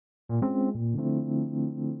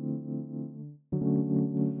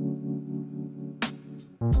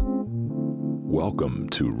Welcome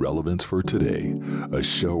to Relevance for Today, a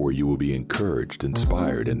show where you will be encouraged,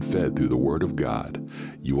 inspired, and fed through the Word of God.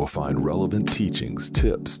 You will find relevant teachings,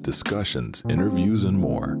 tips, discussions, interviews, and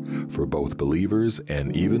more for both believers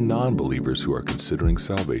and even non-believers who are considering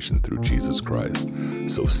salvation through Jesus Christ.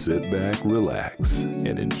 So sit back, relax,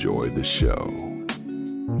 and enjoy the show.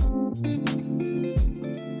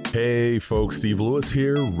 Hey folks, Steve Lewis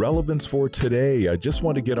here, Relevance for Today. I just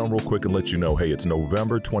want to get on real quick and let you know, hey, it's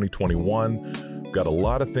November 2021. Got a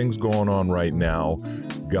lot of things going on right now.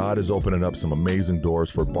 God is opening up some amazing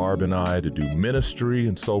doors for Barb and I to do ministry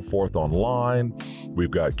and so forth online.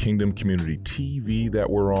 We've got Kingdom Community TV that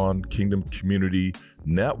we're on, Kingdom Community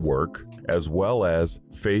Network, as well as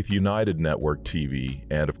Faith United Network TV,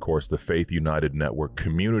 and of course the Faith United Network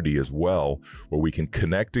community as well, where we can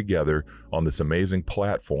connect together on this amazing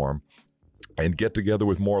platform and get together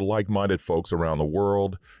with more like-minded folks around the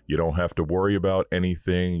world. You don't have to worry about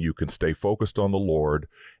anything. You can stay focused on the Lord,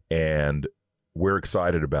 and we're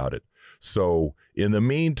excited about it. So in the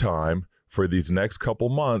meantime, for these next couple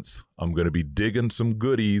months, I'm going to be digging some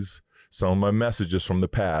goodies, some of my messages from the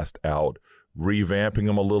past out, revamping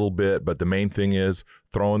them a little bit, but the main thing is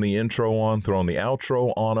throwing the intro on, throwing the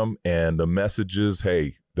outro on them, and the messages,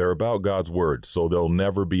 hey, they're about God's word, so they'll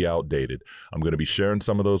never be outdated. I'm going to be sharing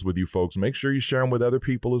some of those with you folks. Make sure you share them with other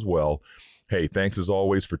people as well. Hey, thanks as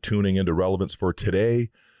always for tuning into Relevance for Today,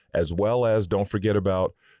 as well as don't forget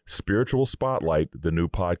about Spiritual Spotlight, the new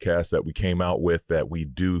podcast that we came out with that we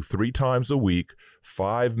do 3 times a week,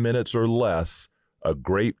 5 minutes or less, a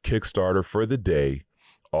great Kickstarter for the day,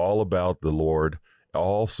 all about the Lord.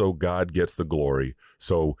 Also, God gets the glory.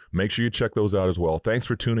 So make sure you check those out as well. Thanks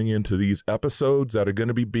for tuning in to these episodes that are going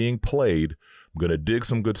to be being played. I'm going to dig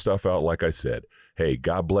some good stuff out, like I said. Hey,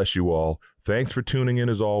 God bless you all. Thanks for tuning in,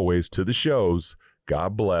 as always, to the shows.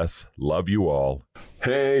 God bless. Love you all.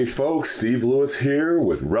 Hey, folks. Steve Lewis here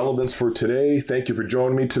with Relevance for Today. Thank you for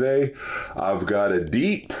joining me today. I've got a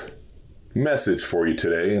deep message for you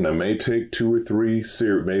today, and I may take 2 or 3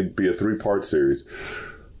 maybe a 3-part series.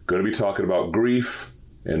 Going to be talking about grief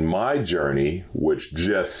and my journey, which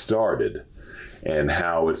just started, and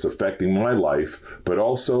how it's affecting my life, but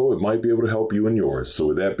also it might be able to help you in yours. So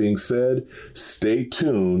with that being said, stay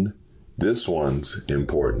tuned. This one's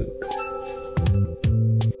important.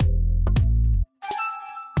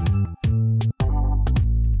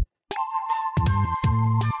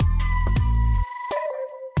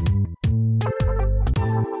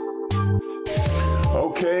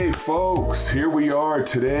 Okay, folks, here we are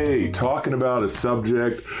today talking about a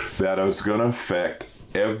subject that is going to affect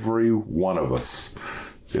every one of us.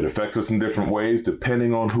 It affects us in different ways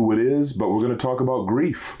depending on who it is, but we're going to talk about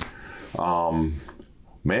grief.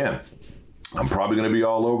 Man, I'm probably going to be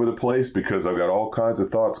all over the place because I've got all kinds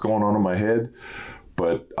of thoughts going on in my head,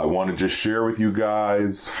 but I want to just share with you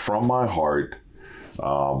guys from my heart.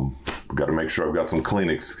 Got to make sure I've got some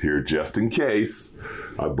Kleenex here just in case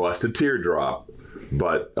I bust a teardrop.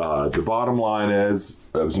 But the bottom line is,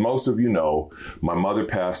 as most of you know, my mother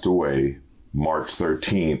passed away March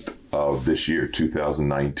 13th of this year,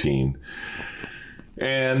 2019.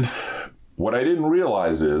 And what I didn't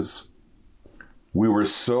realize is we were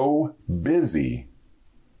so busy,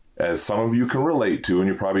 as some of you can relate to, and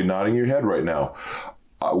you're probably nodding your head right now.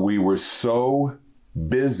 We were so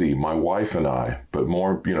busy, my wife and I, but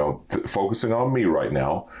more, focusing on me right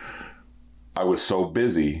now. I was so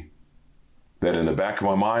busy that in the back of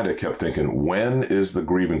my mind, I kept thinking, when is the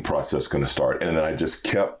grieving process going to start? And then I just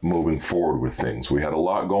kept moving forward with things. We had a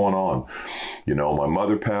lot going on. My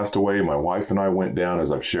mother passed away. My wife and I went down,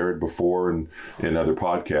 as I've shared before in other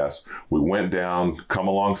podcasts. We went down, come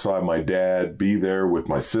alongside my dad, be there with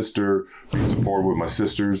my sister, be supportive with my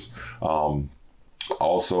sisters.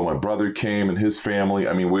 Also, my brother came and his family.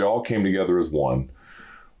 I mean, we all came together as one.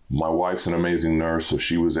 My wife's an amazing nurse, so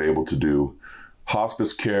she was able to do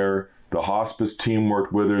hospice care. The hospice team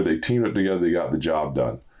worked with her. They teamed up together. They got the job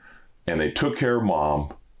done. And they took care of Mom,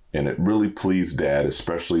 and it really pleased Dad,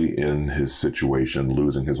 especially in his situation,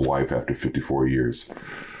 losing his wife after 54 years,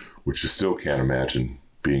 which you still can't imagine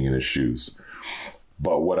being in his shoes.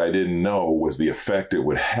 But what I didn't know was the effect it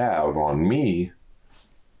would have on me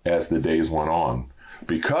as the days went on,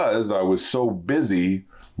 because I was so busy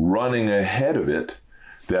running ahead of it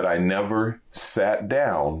that I never sat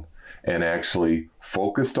down and actually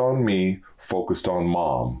focused on me, focused on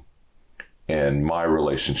Mom and my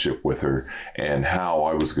relationship with her, and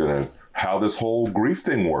how this whole grief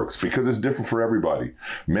thing works, because it's different for everybody.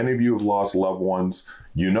 Many of you have lost loved ones.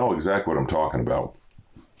 You know exactly what I'm talking about.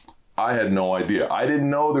 I had no idea. I didn't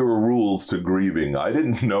know there were rules to grieving. I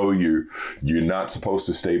didn't know you're not supposed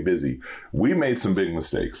to stay busy. We made some big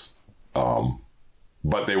mistakes,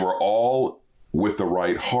 but they were all with the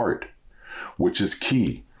right heart, which is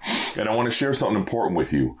key. And I want to share something important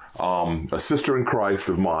with you. A sister in Christ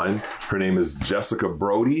of mine, her name is Jessica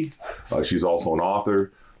Brody. She's also an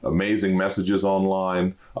author. Amazing messages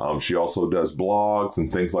online. She also does blogs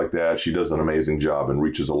and things like that. She does an amazing job and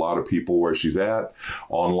reaches a lot of people where she's at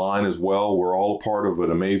online as well. We're all a part of an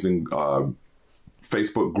amazing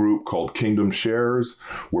Facebook group called Kingdom Shares,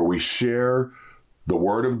 where we share the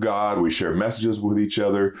Word of God. We share messages with each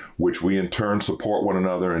other, which we in turn support one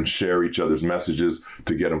another and share each other's messages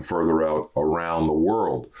to get them further out around the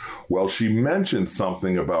world. Well, she mentioned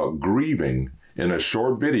something about grieving in a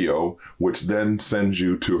short video, which then sends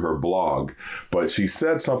you to her blog. But she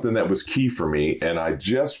said something that was key for me, and I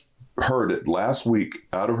just heard it last week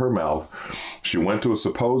out of her mouth. She went to a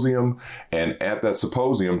symposium, and at that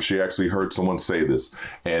symposium, she actually heard someone say this,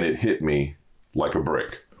 and it hit me like a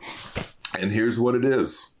brick. And here's what it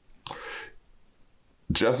is.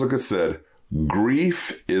 Jessica said,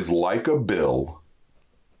 grief is like a bill.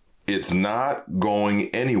 It's not going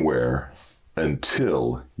anywhere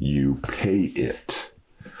until you pay it.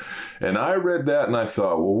 And I read that and I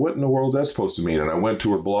thought, well, what in the world is that supposed to mean? And I went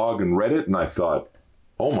to her blog and read it and I thought,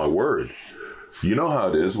 oh my word. You know how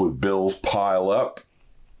it is with bills pile up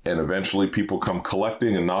and eventually people come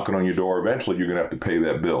collecting and knocking on your door. Eventually you're going to have to pay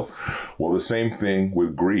that bill. Well, the same thing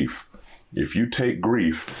with grief. If you take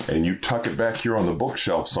grief and you tuck it back here on the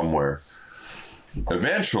bookshelf somewhere,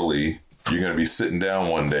 eventually you're going to be sitting down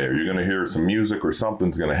one day, or you're going to hear some music, or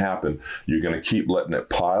something's going to happen. You're going to keep letting it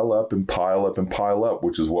pile up and pile up and pile up,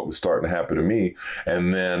 which is what was starting to happen to me.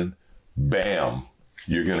 And then, bam,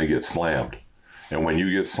 you're going to get slammed. And when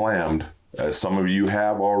you get slammed, as some of you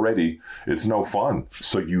have already, it's no fun.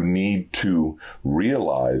 So you need to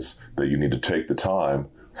realize that you need to take the time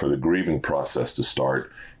for the grieving process to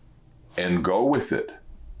start and go with it.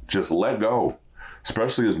 Just let go.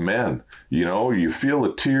 Especially as men, you know, you feel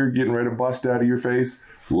a tear getting ready to bust out of your face,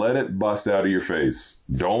 let it bust out of your face.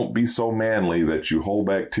 Don't be so manly that you hold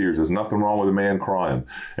back tears. There's nothing wrong with a man crying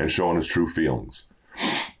and showing his true feelings.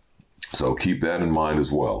 So keep that in mind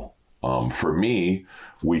as well. For me,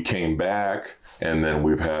 we came back and then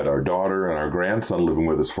we've had our daughter and our grandson living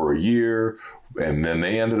with us for a year. And then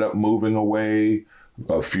they ended up moving away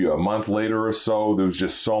a month later or so. There was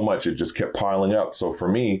just so much. It just kept piling up. So for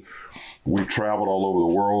me, we've traveled all over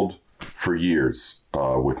the world for years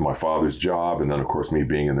with my father's job. And then, of course, me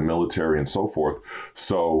being in the military and so forth.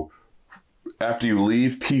 So after you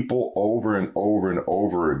leave people over and over and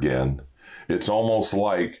over again, it's almost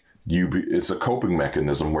like it's a coping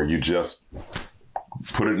mechanism where you just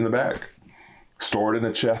put it in the bag, store it in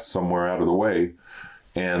a chest somewhere out of the way.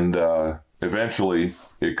 And eventually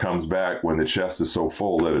it comes back when the chest is so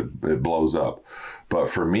full that it blows up. But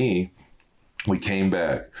for me, we came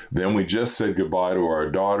back. Then we just said goodbye to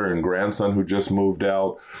our daughter and grandson who just moved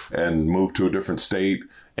out and moved to a different state.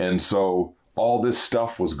 And so all this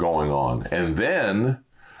stuff was going on. And then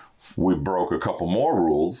we broke a couple more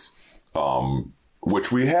rules,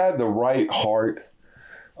 which we had the right heart.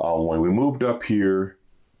 When we moved up here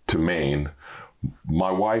to Maine,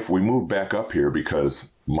 we moved back up here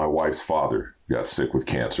because my wife's father got sick with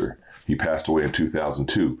cancer. He passed away in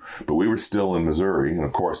 2002, but we were still in Missouri. And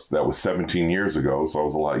of course, that was 17 years ago, so I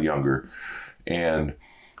was a lot younger. And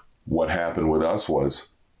what happened with us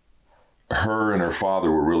was her and her father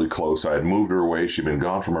were really close. I had moved her away. She'd been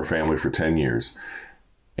gone from her family for 10 years.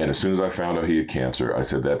 And as soon as I found out he had cancer, I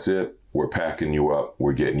said, that's it. We're packing you up.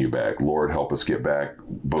 We're getting you back. Lord, help us get back.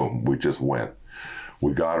 Boom. We just went.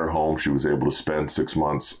 We got her home. She was able to spend 6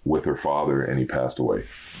 months with her father, and he passed away.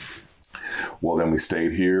 Well, then we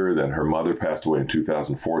stayed here. Then her mother passed away in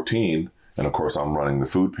 2014. And of course, I'm running the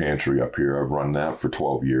food pantry up here. I've run that for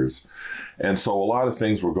 12 years. And so a lot of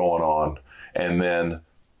things were going on. And then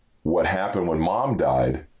what happened when Mom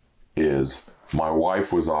died is my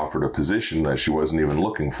wife was offered a position that she wasn't even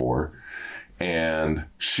looking for. And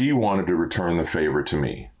she wanted to return the favor to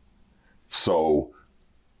me. So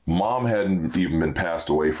Mom hadn't even been passed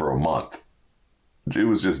away for a month. It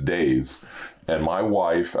was just days. And my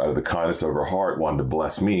wife, out of the kindness of her heart, wanted to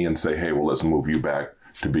bless me and say, hey, well, let's move you back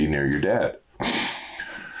to be near your dad.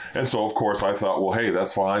 And so, of course, I thought, well, hey,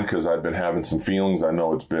 that's fine, because I'd been having some feelings. I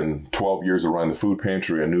know it's been 12 years of running the food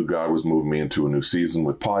pantry. I knew God was moving me into a new season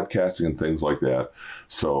with podcasting and things like that.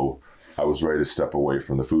 So I was ready to step away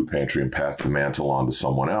from the food pantry and pass the mantle on to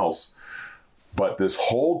someone else. But this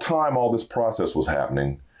whole time all this process was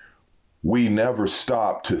happening, we never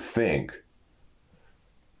stopped to think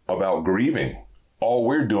about grieving all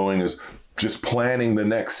we're doing is just planning the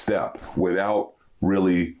next step without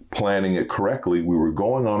really planning it correctly. We were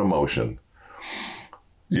going on emotion.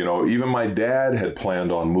 You know, even my dad had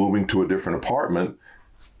planned on moving to a different apartment,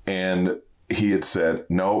 and he had said,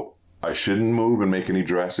 no, I shouldn't move and make any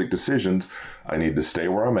drastic decisions. I need to stay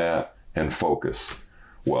where I'm at and focus.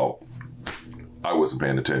 Well, I wasn't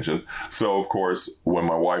paying attention. So, of course, when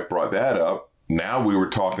my wife brought that up, now we were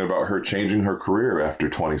talking about her changing her career after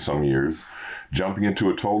 20 some years, jumping into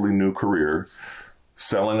a totally new career,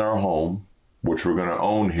 selling our home, which we're going to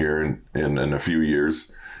own here in a few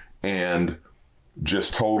years, and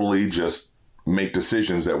just totally just make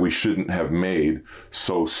decisions that we shouldn't have made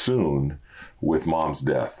so soon with Mom's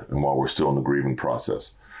death and while we're still in the grieving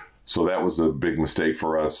process. So that was a big mistake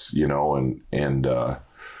for us, you know, and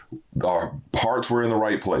our hearts were in the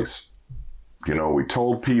right place. You know, we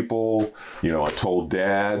told people, you know, I told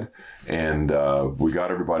Dad, and we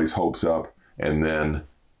got everybody's hopes up. And then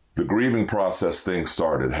the grieving process thing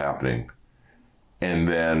started happening. And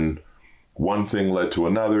then one thing led to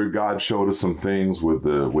another. God showed us some things with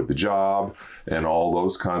the job and all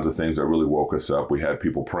those kinds of things that really woke us up. We had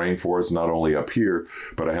people praying for us, not only up here,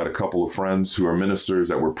 but I had a couple of friends who are ministers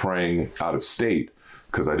that were praying out of state,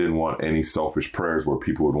 because I didn't want any selfish prayers where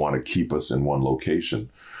people would want to keep us in one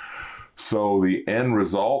location. So the end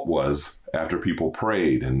result was, after people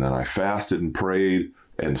prayed, and then I fasted and prayed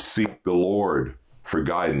and seeked the Lord for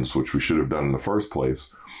guidance, which we should have done in the first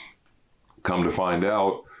place. Come to find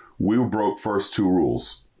out, we broke first two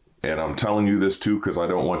rules. And I'm telling you this too, because I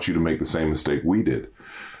don't want you to make the same mistake we did.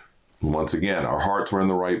 Once again, our hearts were in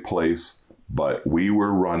the right place, but we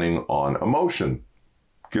were running on emotion.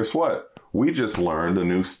 Guess what? We just learned a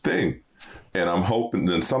new thing. And I'm hoping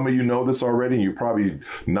that some of you know this already. You're probably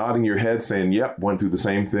nodding your head saying, yep, went through the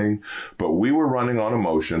same thing. But we were running on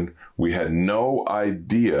emotion. We had no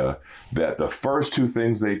idea that the first two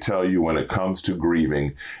things they tell you when it comes to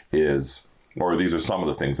grieving is, or these are some of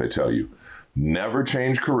the things they tell you: never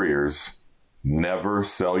change careers, never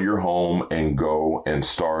sell your home and go and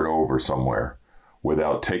start over somewhere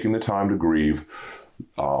without taking the time to grieve.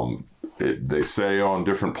 They say on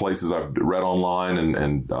different places I've read online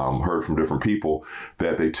and heard from different people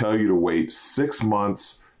that they tell you to wait 6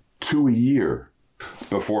 months to a year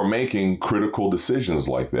before making critical decisions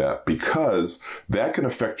like that, because that can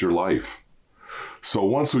affect your life. So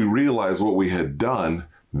once we realized what we had done,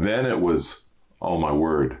 then it was, oh my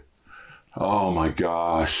word, oh my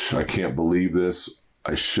gosh, I can't believe this.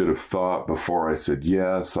 I should have thought before I said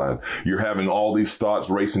yes. You're having all these thoughts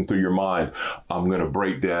racing through your mind. I'm going to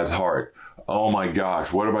break Dad's heart. Oh my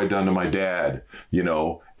gosh, what have I done to my dad? You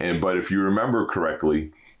know, but if you remember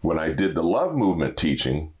correctly, when I did the love movement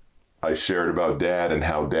teaching, I shared about Dad and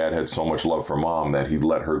how Dad had so much love for Mom that he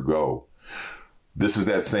let her go. This is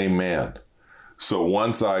that same man. So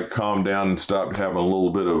once I calmed down and stopped having a little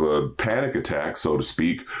bit of a panic attack, so to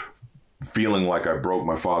speak, feeling like I broke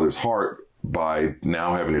my father's heart by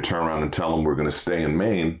now having to turn around and tell him we're going to stay in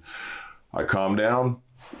Maine, I calmed down,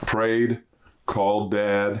 prayed, called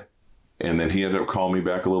Dad, and then he ended up calling me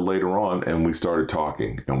back a little later on, and we started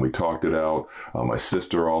talking, and we talked it out. My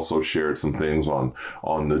sister also shared some things on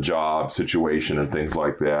the job situation and things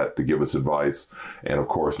like that to give us advice. And of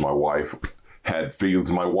course, my wife had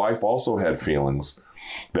feelings. My wife also had feelings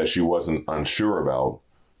that she wasn't unsure about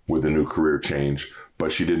with the new career change,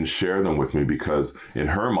 but she didn't share them with me because in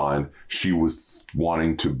her mind, she was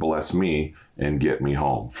wanting to bless me and get me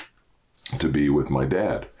home to be with my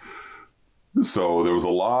dad. So there was a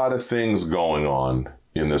lot of things going on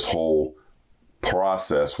in this whole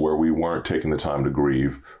process where we weren't taking the time to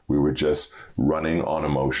grieve. We were just running on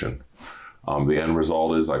emotion. The end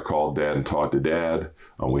result is I called Dad and talked to Dad.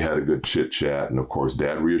 We had a good chit chat. And of course,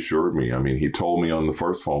 Dad reassured me. I mean, he told me on the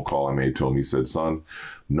first phone call I made to him, he said, son,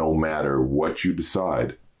 no matter what you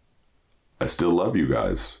decide, I still love you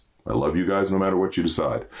guys. I love you guys no matter what you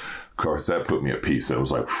decide. Of course, that put me at peace. It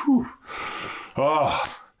was like, whew, I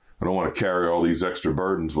don't want to carry all these extra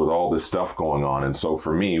burdens with all this stuff going on. And so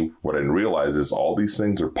for me, what I didn't realize is all these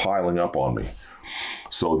things are piling up on me.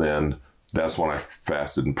 So then that's when I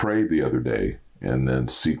fasted and prayed the other day, and then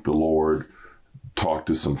seek the Lord, talk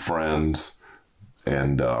to some friends.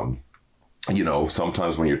 And, you know,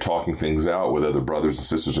 sometimes when you're talking things out with other brothers and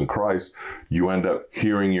sisters in Christ, you end up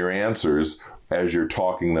hearing your answers as you're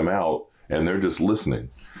talking them out, and they're just listening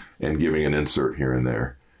and giving an insert here and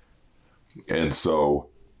there. And so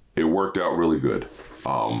it worked out really good.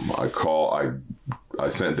 I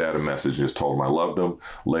sent Dad a message and just told him I loved him.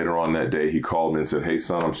 Later on that day, he called me and said, hey,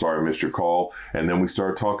 son, I'm sorry I missed your call. And then we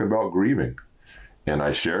started talking about grieving. And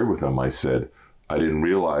I shared with him, I said, I didn't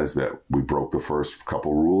realize that we broke the first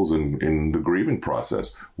couple rules in the grieving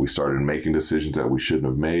process. We started making decisions that we shouldn't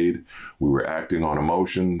have made. We were acting on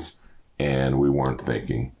emotions, and we weren't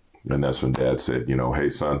thinking. And that's when Dad said, hey,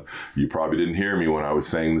 son, you probably didn't hear me when I was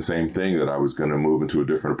saying the same thing, that I was going to move into a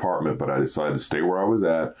different apartment, but I decided to stay where I was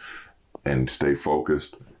at and stay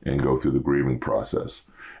focused and go through the grieving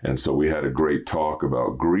process. And so we had a great talk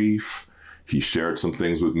about grief. He shared some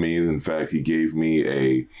things with me. In fact, he gave me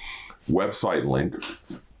a website link.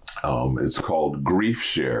 It's called Grief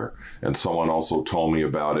Share. And someone also told me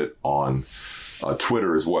about it on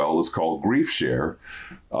Twitter as well. It's called Grief Share.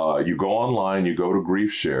 You go online, you go to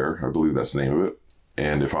Grief Share. I believe that's the name of it.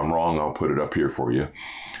 And if I'm wrong, I'll put it up here for you.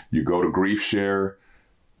 You go to Grief Share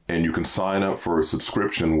and you can sign up for a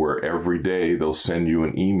subscription where every day they'll send you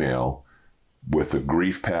an email with a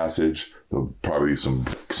grief passage. There'll probably be some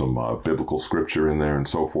biblical scripture in there and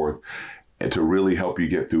so forth, and to really help you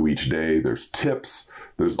get through each day. There's tips.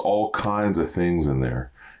 There's all kinds of things in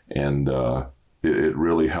there, and it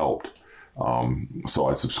really helped. So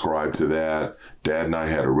I subscribed to that. Dad and I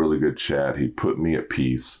had a really good chat. He put me at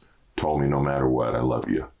peace, told me no matter what, I love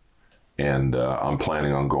you. And I'm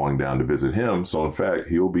planning on going down to visit him. So in fact,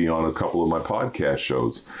 he'll be on a couple of my podcast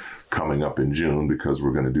shows coming up in June, because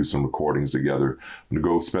we're going to do some recordings together. I'm going to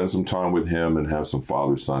go spend some time with him and have some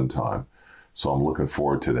father-son time. So I'm looking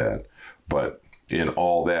forward to that. But in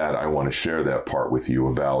all that, I want to share that part with you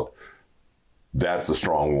about that's a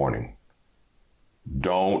strong warning.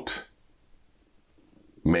 Don't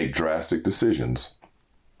make drastic decisions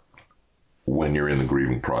when you're in the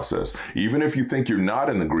grieving process. Even if you think you're not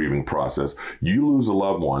in the grieving process, you lose a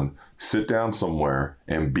loved one, sit down somewhere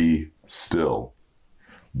and be still.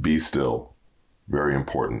 Be still. Very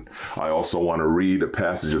important. I also want to read a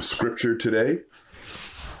passage of scripture today.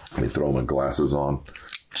 Let me throw my glasses on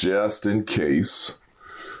just in case.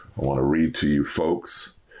 I want to read to you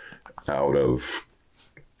folks out of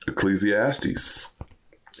Ecclesiastes.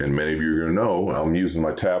 And many of you are going to know I'm using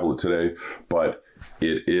my tablet today, but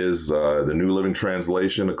it is the New Living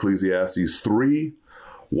Translation, Ecclesiastes 3,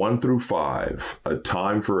 1 through 5, a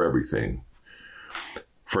time for everything.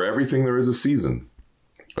 For everything there is a season,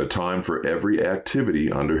 a time for every activity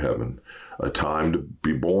under heaven, a time to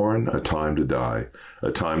be born, a time to die, a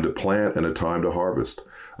time to plant and a time to harvest,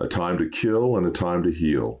 a time to kill and a time to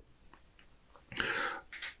heal,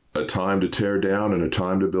 a time to tear down and a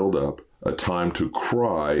time to build up, a time to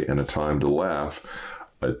cry and a time to laugh,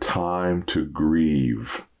 a time to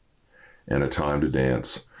grieve and a time to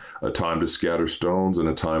dance, a time to scatter stones and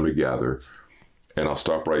a time to gather. And I'll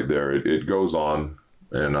stop right there. It goes on,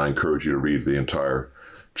 and I encourage you to read the entire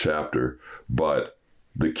chapter. But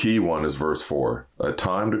the key one is verse 4, a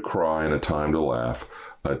time to cry and a time to laugh,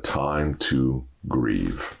 a time to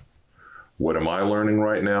grieve. What am I learning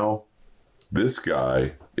right now? This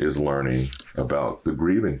guy is learning about the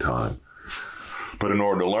grieving time. But in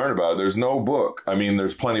order to learn about it, there's no book. I mean,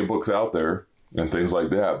 there's plenty of books out there and things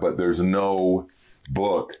like that, but there's no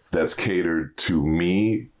book that's catered to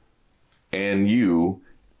me and you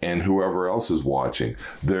and whoever else is watching.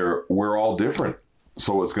 We're all different.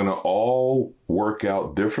 So it's going to all work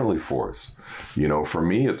out differently for us. For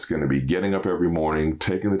me, it's going to be getting up every morning,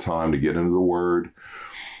 taking the time to get into the Word.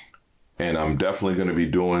 And I'm definitely going to be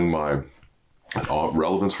doing my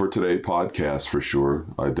Relevance for Today podcast for sure.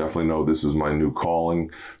 I definitely know this is my new calling,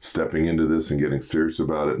 stepping into this and getting serious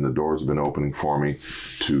about it. And the doors have been opening for me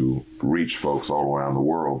to reach folks all around the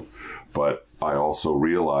world. But I also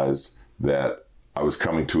realized that I was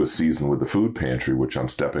coming to a season with the food pantry, which I'm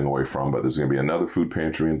stepping away from, but there's going to be another food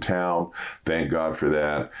pantry in town. Thank God for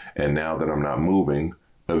that. And now that I'm not moving,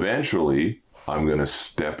 eventually I'm going to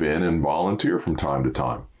step in and volunteer from time to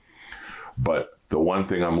time. But the one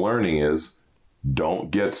thing I'm learning is don't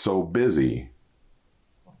get so busy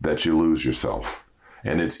that you lose yourself.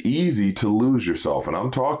 And it's easy to lose yourself. And I'm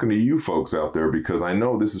talking to you folks out there because I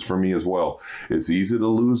know this is for me as well. It's easy to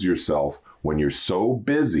lose yourself when you're so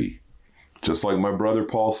busy. Just like my brother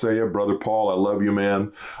Paul Saya. Brother Paul, I love you,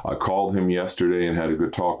 man. I called him yesterday and had a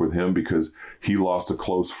good talk with him because he lost a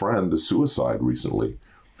close friend to suicide recently.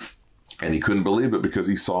 And he couldn't believe it because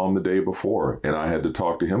he saw him the day before. And I had to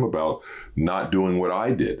talk to him about not doing what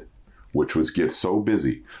I did, which was get so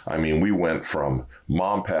busy. I mean, we went from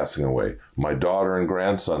mom passing away, my daughter and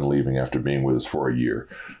grandson leaving after being with us for a year,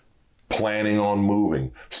 planning on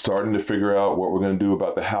moving, starting to figure out what we're going to do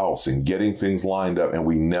about the house and getting things lined up, and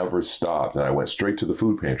we never stopped. And I went straight to the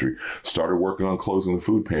food pantry, started working on closing the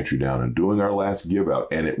food pantry down and doing our last give out,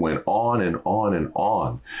 and it went on and on and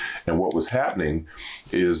on. And what was happening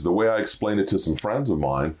is, the way I explained it to some friends of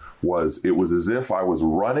mine was, it was as if I was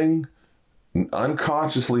running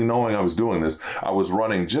unconsciously knowing I was doing this, I was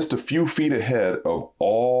running just a few feet ahead of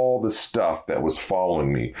all the stuff that was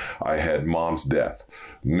following me. I had mom's death,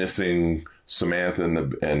 missing Samantha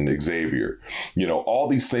and Xavier. You know, all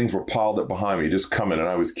these things were piled up behind me, just coming, and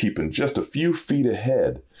I was keeping just a few feet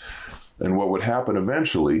ahead. And what would happen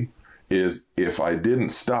eventually is if I didn't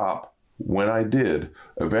stop when I did,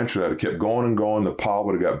 eventually I'd have kept going and going. The pile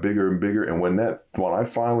would have got bigger and bigger. And when I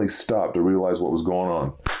finally stopped to realize what was going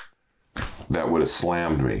on, that would have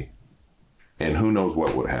slammed me. And who knows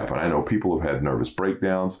what would happen. I know people have had nervous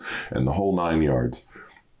breakdowns and the whole 9 yards.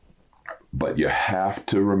 But you have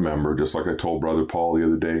to remember, just like I told Brother Paul the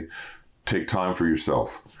other day, take time for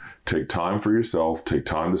yourself. Take time for yourself. Take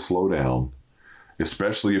time to slow down.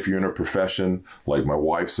 Especially if you're in a profession like my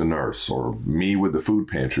wife's a nurse or me with the food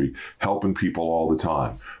pantry, helping people all the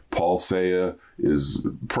time. Paul Saya is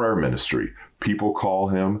prayer ministry. People call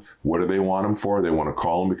him. What do they want him for? They want to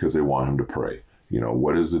call him because they want him to pray. You know,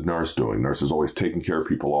 what is the nurse doing? Nurse is always taking care of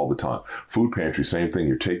people all the time. Food pantry, same thing.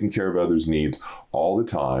 You're taking care of others' needs all the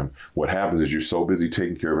time. What happens is you're so busy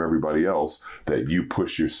taking care of everybody else that you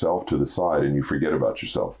push yourself to the side and you forget about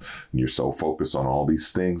yourself. And you're so focused on all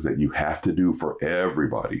these things that you have to do for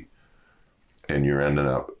everybody. And you're ending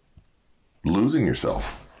up losing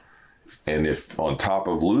yourself. And if on top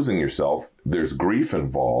of losing yourself, there's grief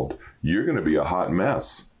involved, you're going to be a hot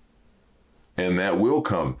mess. And that will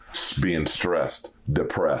come being stressed,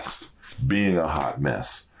 depressed, being a hot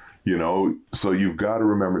mess, you know. So you've got to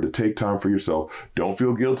remember to take time for yourself. Don't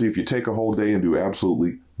feel guilty if you take a whole day and do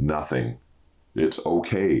absolutely nothing. It's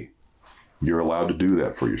okay. You're allowed to do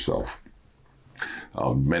that for yourself.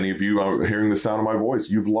 Many of you are hearing the sound of my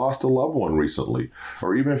voice. You've lost a loved one recently,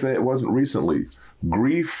 or even if it wasn't recently.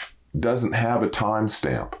 Grief doesn't have a time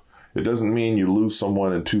stamp. It doesn't mean you lose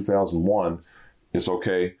someone in 2001. It's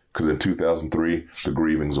okay because in 2003, the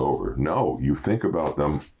grieving's over. No, you think about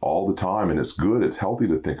them all the time, and it's good. It's healthy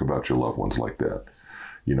to think about your loved ones like that.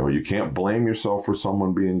 You know, you can't blame yourself for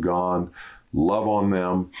someone being gone. Love on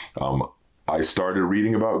them. I started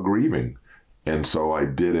reading about grieving. And so I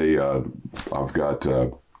did I've got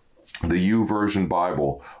the YouVersion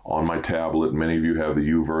Bible on my tablet. Many of you have the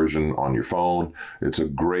YouVersion on your phone. It's a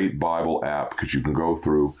great Bible app because you can go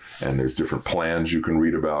through and there's different plans you can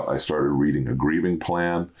read about. I started reading a grieving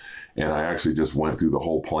plan, and I actually just went through the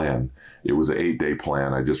whole plan. It was an 8-day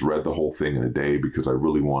plan. I just read the whole thing in a day because I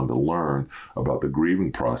really wanted to learn about the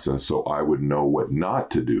grieving process so I would know what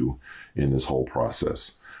not to do in this whole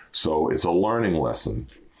process. So it's a learning lesson.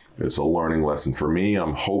 It's a learning lesson for me.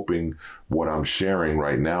 I'm hoping what I'm sharing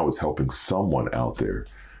right now is helping someone out there,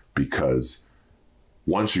 because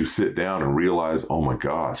once you sit down and realize, oh my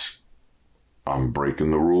gosh, I'm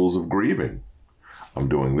breaking the rules of grieving. I'm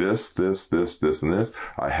doing this, and this.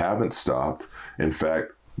 I haven't stopped. In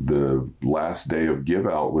fact, the last day of give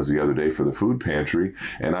out was the other day for the food pantry,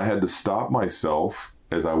 and I had to stop myself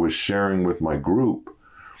as I was sharing with my group.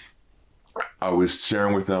 I was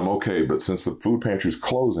sharing with them, okay, but since the food pantry is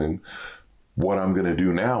closing, what I'm going to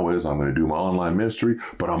do now is I'm going to do my online ministry,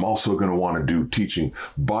 but I'm also going to want to do teaching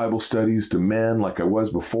Bible studies to men like I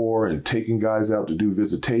was before and taking guys out to do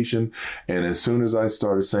visitation. And as soon as I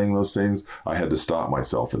started saying those things, I had to stop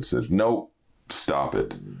myself and said, nope, stop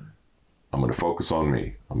it. I'm going to focus on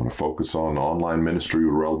me. I'm going to focus on online ministry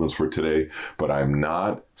with relevance for today, but I'm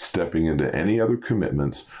not stepping into any other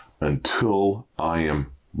commitments until I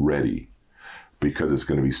am ready. Because it's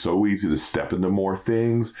going to be so easy to step into more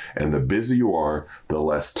things. And the busier you are, the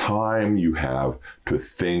less time you have to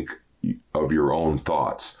think of your own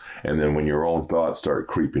thoughts. And then when your own thoughts start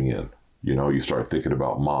creeping in, you know, you start thinking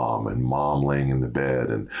about mom and mom laying in the bed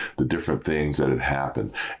and the different things that had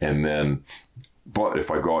happened. And then, but if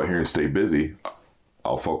I go out here and stay busy,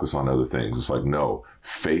 I'll focus on other things. It's like, no,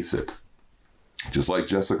 face it. Just like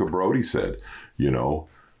Jessica Brody said, you know,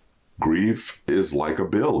 grief is like a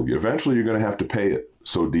bill. Eventually, you're going to have to pay it.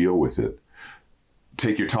 So deal with it.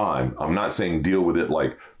 Take your time. I'm not saying deal with it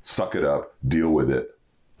like suck it up, deal with it.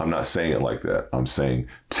 I'm not saying it like that. I'm saying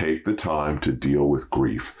take the time to deal with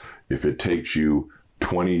grief. If it takes you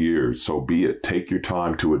 20 years, so be it. Take your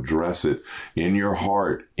time to address it in your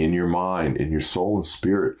heart, in your mind, in your soul and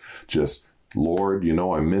spirit. Just, Lord, you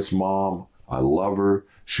know, I miss mom. I love her.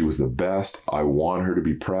 She was the best. I want her to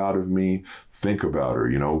be proud of me. Think about her.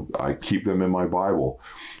 You know, I keep them in my Bible.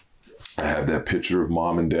 I have that picture of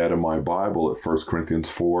mom and dad in my Bible at 1 Corinthians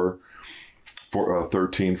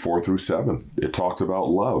 13, 4 through 7. It talks about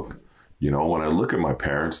love. When I look at my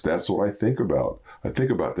parents, that's what I think about. I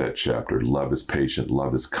think about that chapter. Love is patient.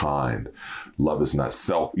 Love is kind. Love is not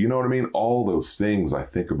self. You know what I mean? All those things I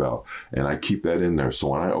think about, and I keep that in there. So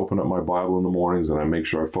when I open up my Bible in the mornings and I make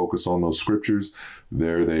sure I focus on those scriptures,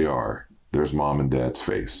 there they are. There's mom and dad's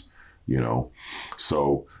face,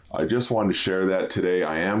 So I just wanted to share that today.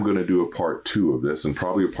 I am going to do a part 2 of this and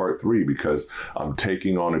probably a part 3 because I'm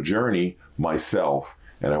taking on a journey myself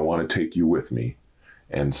and I want to take you with me.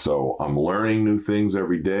 And so I'm learning new things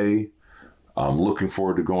every day. I'm looking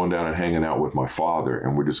forward to going down and hanging out with my father,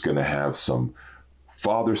 and we're just going to have some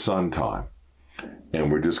father-son time.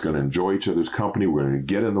 And we're just going to enjoy each other's company. We're going to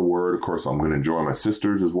get in the Word. Of course, I'm going to enjoy my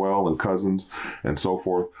sisters as well and cousins and so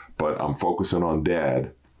forth. But I'm focusing on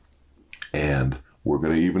Dad. And we're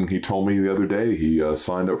going to he told me the other day, he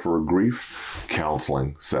signed up for a grief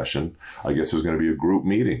counseling session. I guess there's going to be a group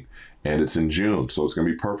meeting. And it's in June, so it's going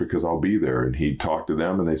to be perfect because I'll be there. And he talked to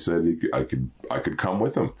them, and they said I could come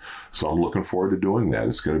with him. So I'm looking forward to doing that.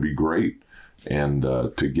 It's going to be great, and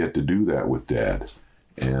to get to do that with Dad.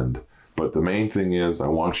 But the main thing is, I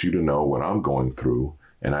want you to know what I'm going through,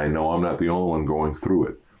 and I know I'm not the only one going through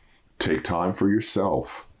it. Take time for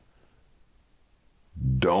yourself.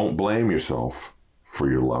 Don't blame yourself for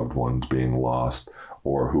your loved ones being lost,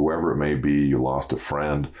 or whoever it may be, you lost a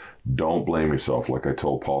friend. Don't blame yourself. Like I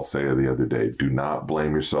told Paul Saya the other day, do not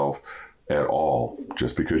blame yourself at all.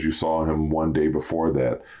 Just because you saw him one day before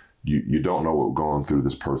that, you don't know what's going through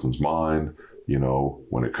this person's mind,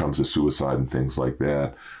 when it comes to suicide and things like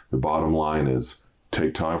that. The bottom line is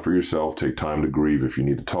take time for yourself, take time to grieve. If you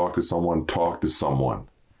need to talk to someone, talk to someone.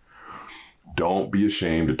 Don't be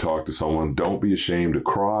ashamed to talk to someone. Don't be ashamed to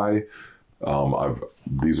cry.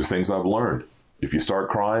 These are things I've learned. If you start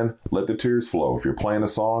crying, let the tears flow. If you're playing a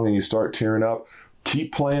song and you start tearing up,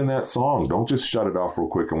 keep playing that song. Don't just shut it off real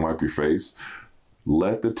quick and wipe your face.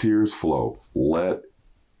 Let the tears flow. Let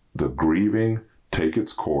the grieving take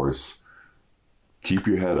its course. Keep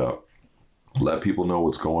your head up. Let people know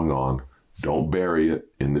what's going on. Don't bury it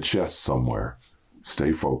in the chest somewhere.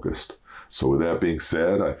 Stay focused. So with that being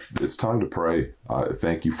said, it's time to pray.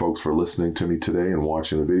 Thank you folks for listening to me today and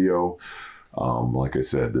watching the video. Like I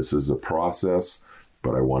said, this is a process,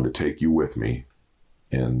 but I wanted to take you with me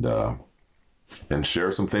and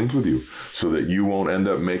share some things with you so that you won't end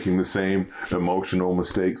up making the same emotional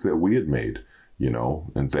mistakes that we had made,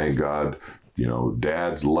 and thank God,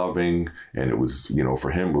 Dad's loving, and it was,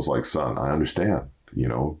 for him it was like, son, I understand,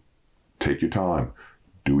 take your time.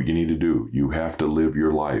 Do what you need to do. You have to live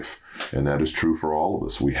your life. And that is true for all of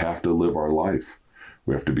us. We have to live our life.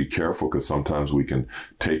 We have to be careful because sometimes we can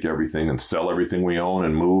take everything and sell everything we own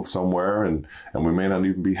and move somewhere, and we may not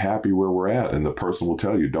even be happy where we're at. And the person will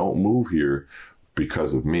tell you, don't move here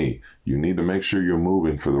because of me. You need to make sure you're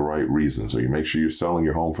moving for the right reasons, or you make sure you're selling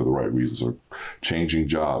your home for the right reasons, or changing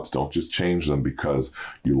jobs. Don't just change them because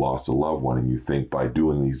you lost a loved one and you think by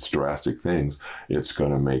doing these drastic things, it's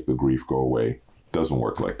going to make the grief go away. Doesn't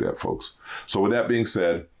work like that, folks. So with that being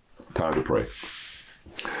said, time to pray.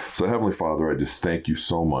 So Heavenly Father, I just thank you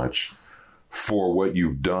so much for what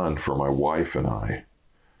you've done for my wife and I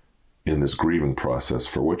in this grieving process,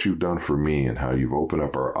 for what you've done for me and how you've opened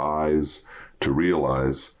up our eyes to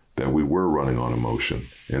realize that we were running on emotion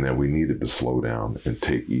and that we needed to slow down and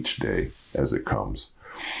take each day as it comes.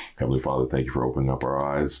 Heavenly Father, thank you for opening up our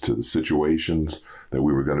eyes to the situations that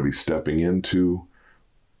we were going to be stepping into.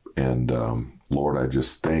 And Lord, I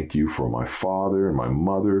just thank you for my father and my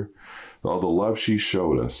mother. All the love she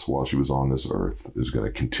showed us while she was on this earth is going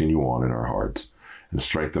to continue on in our hearts. And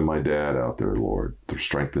strengthen my dad out there, Lord.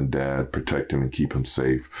 Strengthen Dad, protect him and keep him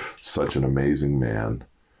safe. Such an amazing man.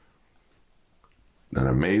 An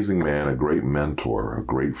amazing man, a great mentor, a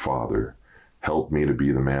great father. Helped me to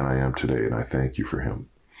be the man I am today, and I thank you for him.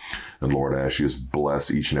 And Lord, I ask you to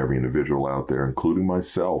bless each and every individual out there, including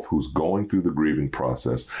myself, who's going through the grieving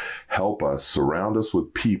process. Help us, surround us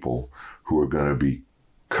with people who are going to be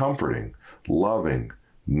comforting, loving,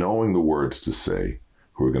 knowing the words to say,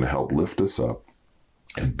 who are going to help lift us up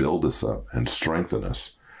and build us up and strengthen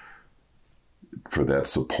us for that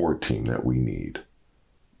support team that we need.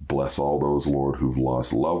 Bless all those, Lord, who've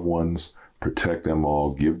lost loved ones. Protect them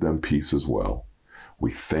all. Give them peace as well.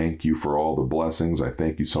 We thank you for all the blessings. I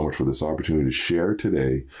thank you so much for this opportunity to share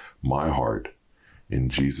today my heart. In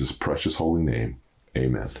Jesus' precious holy name,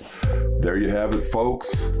 amen. There you have it,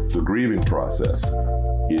 folks. The grieving process.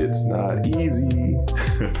 It's not easy.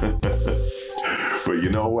 But you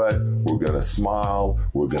know what? We're going to smile.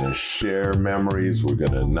 We're going to share memories. We're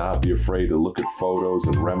going to not be afraid to look at photos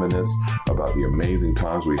and reminisce about the amazing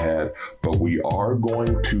times we had. But we are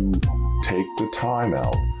going to take the time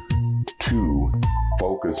out to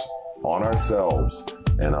focus on ourselves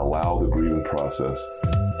and allow the grieving process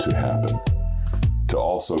to happen. To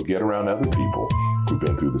also get around other people who've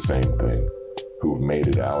been through the same thing, who've made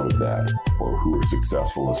it out of that, or who are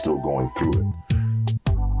successful and still going through it.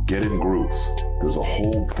 Get in groups. There's a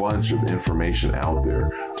whole bunch of information out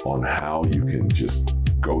there on how you can just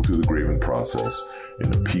go through the grieving process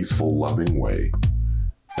in a peaceful, loving way,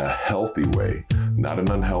 a healthy way, not an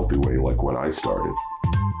unhealthy way like when I started,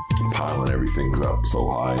 piling everything up so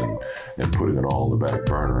high and putting it all on the back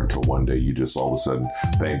burner until one day you just all of a sudden,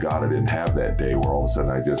 thank God I didn't have that day where all of a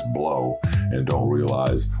sudden I just blow and don't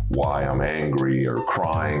realize why I'm angry or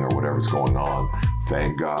crying or whatever's going on.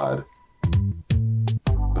 Thank God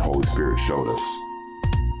the Holy Spirit showed us.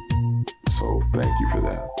 So thank you for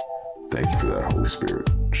that. Thank you for that, Holy Spirit,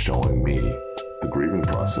 showing me the grieving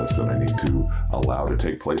process that I need to allow to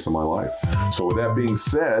take place in my life. So with that being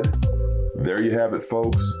said, there you have it,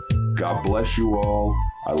 folks. God bless you all.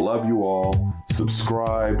 I love you all.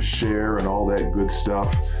 Subscribe, share, and all that good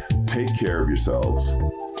stuff. Take care of yourselves.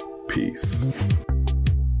 Peace.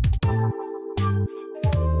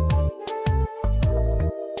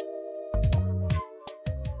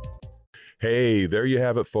 Hey, there you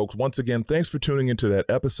have it, folks. Once again, thanks for tuning into that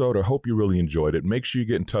episode. I hope you really enjoyed it. Make sure you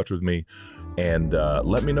get in touch with me and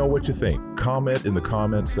let me know what you think. Comment in the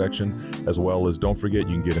comment section, as well as don't forget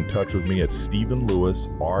you can get in touch with me at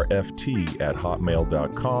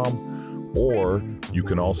StephenLewisRFT@hotmail.com, or you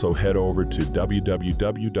can also head over to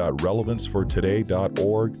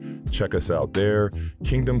www.relevancefortoday.org. Check us out there.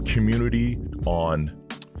 Kingdom Community on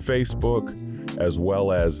Facebook, as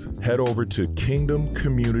well as head over to Kingdom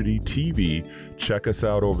Community TV. Check us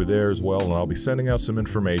out over there as well, and I'll be sending out some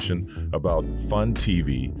information about Fun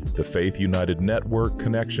TV, the Faith United Network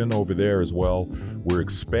connection over there as well. We're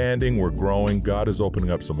expanding, we're growing. God is opening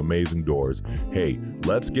up some amazing doors. Hey,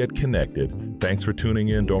 let's get connected. Thanks for tuning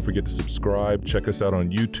in. Don't forget to subscribe. Check us out on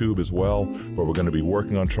YouTube as well, where we're going to be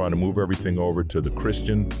working on trying to move everything over to the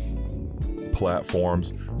Christian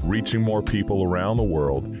platforms, reaching more people around the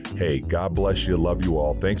world. Hey, God bless you. Love you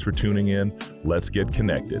all. Thanks for tuning in. Let's get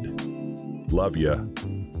connected. Love ya.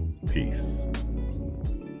 Peace.